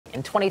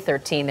In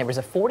 2013, there was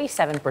a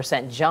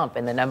 47% jump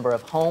in the number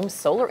of home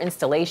solar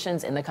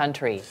installations in the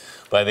country.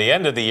 By the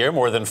end of the year,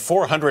 more than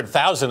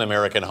 400,000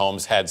 American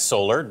homes had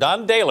solar.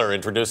 Don Dahler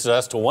introduces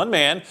us to one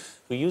man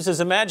who uses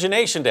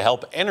imagination to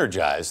help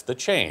energize the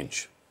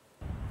change.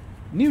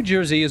 New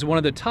Jersey is one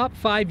of the top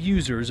 5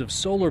 users of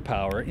solar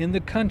power in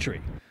the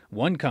country.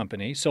 One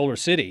company,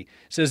 SolarCity,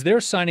 says they're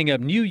signing up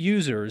new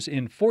users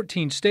in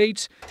 14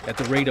 states at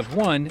the rate of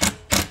 1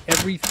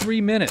 every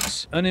 3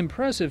 minutes. An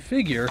impressive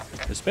figure,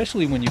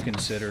 especially when you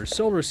consider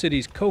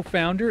SolarCity's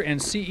co-founder and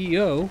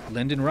CEO,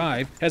 Lyndon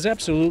Rive, has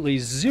absolutely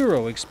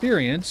zero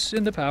experience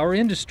in the power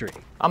industry.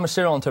 I'm a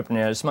serial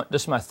entrepreneur. This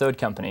is my third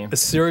company. A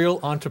serial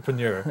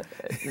entrepreneur.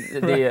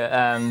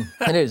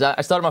 It is.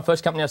 I started my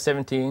first company when I was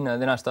 17.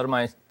 Then I started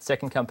my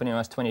second company when I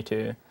was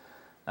 22.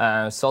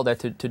 Sold that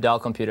to Dell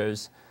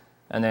Computers.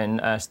 And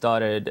then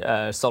started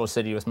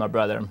SolarCity with my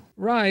brother.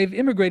 Rive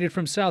immigrated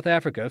from South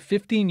Africa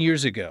 15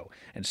 years ago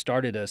and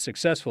started a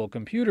successful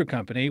computer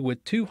company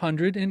with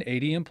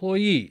 280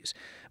 employees.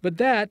 But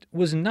that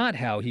was not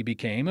how he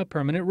became a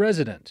permanent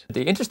resident.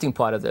 The interesting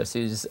part of this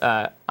is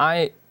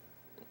I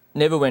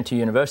never went to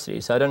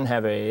university, so I don't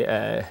have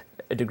a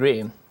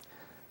degree.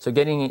 So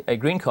getting a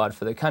green card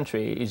for the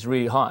country is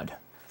really hard.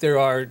 There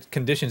are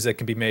conditions that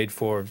can be made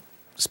for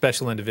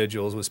special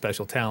individuals with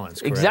special talents,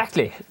 correct?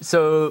 Exactly.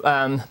 So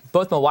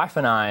both my wife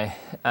and I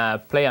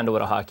play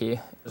underwater hockey.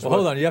 Well,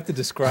 hold on, you have to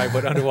describe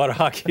what underwater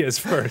hockey is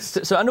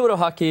first. So underwater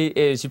hockey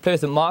is you play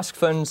with a mask,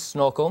 fin,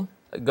 snorkel,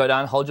 go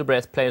down, hold your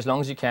breath, play as long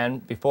as you can.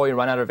 Before you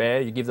run out of air,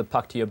 you give the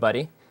puck to your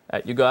buddy.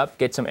 You go up,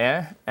 get some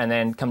air, and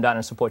then come down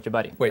and support your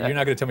buddy. Wait, you're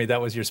not going to tell me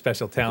that was your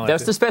special talent?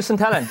 That's the special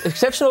talent.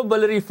 Exceptional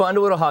ability for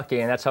underwater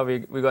hockey, and that's how we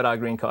got our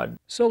green card.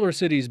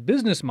 SolarCity's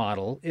business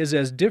model is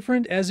as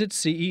different as its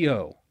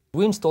CEO.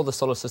 We install the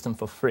solar system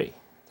for free.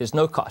 There's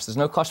no cost. There's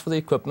no cost for the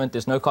equipment.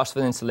 There's no cost for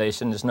the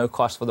installation. There's no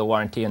cost for the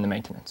warranty and the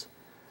maintenance.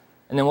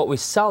 And then what we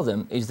sell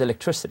them is the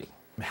electricity.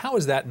 How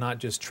is that not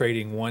just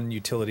trading one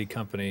utility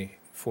company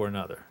for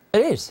another?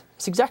 It is.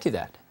 It's exactly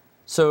that.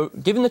 So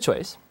given the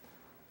choice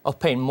of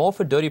paying more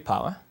for dirty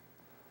power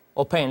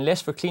or paying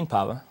less for clean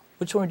power,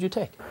 which one would you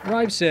take?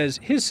 Rive says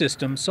his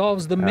system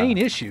solves the main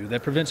issue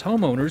that prevents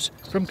homeowners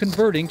from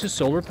converting to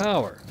solar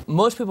power.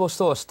 Most people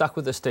still are stuck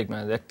with the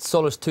stigma that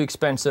solar's too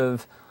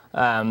expensive.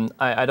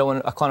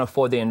 I can't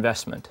afford the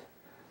investment.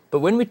 But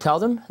when we tell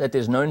them that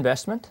there's no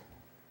investment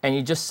and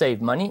you just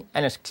save money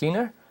and it's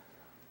cleaner,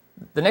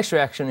 the next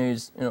reaction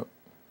is,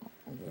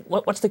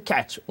 what's the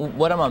catch?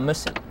 What am I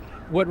missing?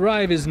 What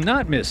Rive is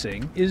not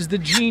missing is the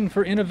gene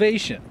for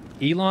innovation.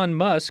 Elon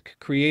Musk,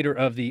 creator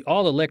of the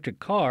all-electric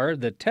car,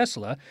 the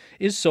Tesla,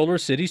 is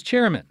SolarCity's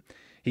chairman.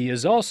 He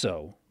is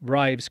also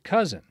Rive's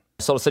cousin.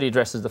 SolarCity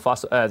addresses the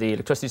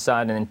electricity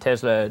side, and then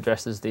Tesla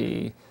addresses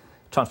the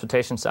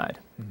transportation side.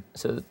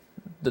 So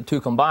the two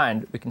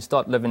combined, we can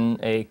start living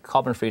a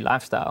carbon-free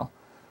lifestyle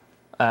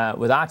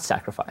without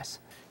sacrifice.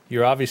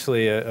 You're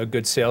obviously a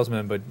good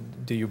salesman, but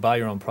do you buy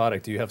your own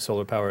product? Do you have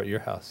solar power at your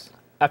house?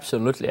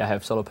 Absolutely, I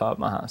have solar power at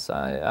my house.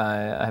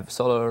 I have a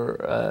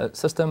solar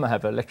system, I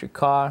have an electric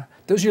car.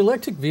 Does your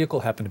electric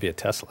vehicle happen to be a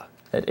Tesla?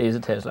 It is a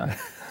Tesla.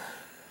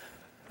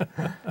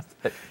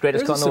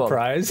 Greatest car in the world.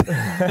 Surprise.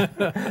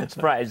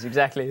 Surprise,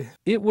 exactly.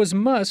 It was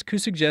Musk who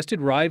suggested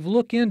Rive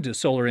look into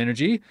solar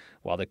energy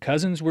while the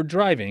cousins were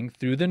driving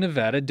through the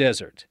Nevada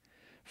desert.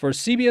 For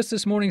CBS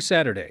This Morning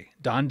Saturday,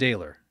 Don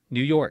Dahler,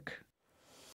 New York.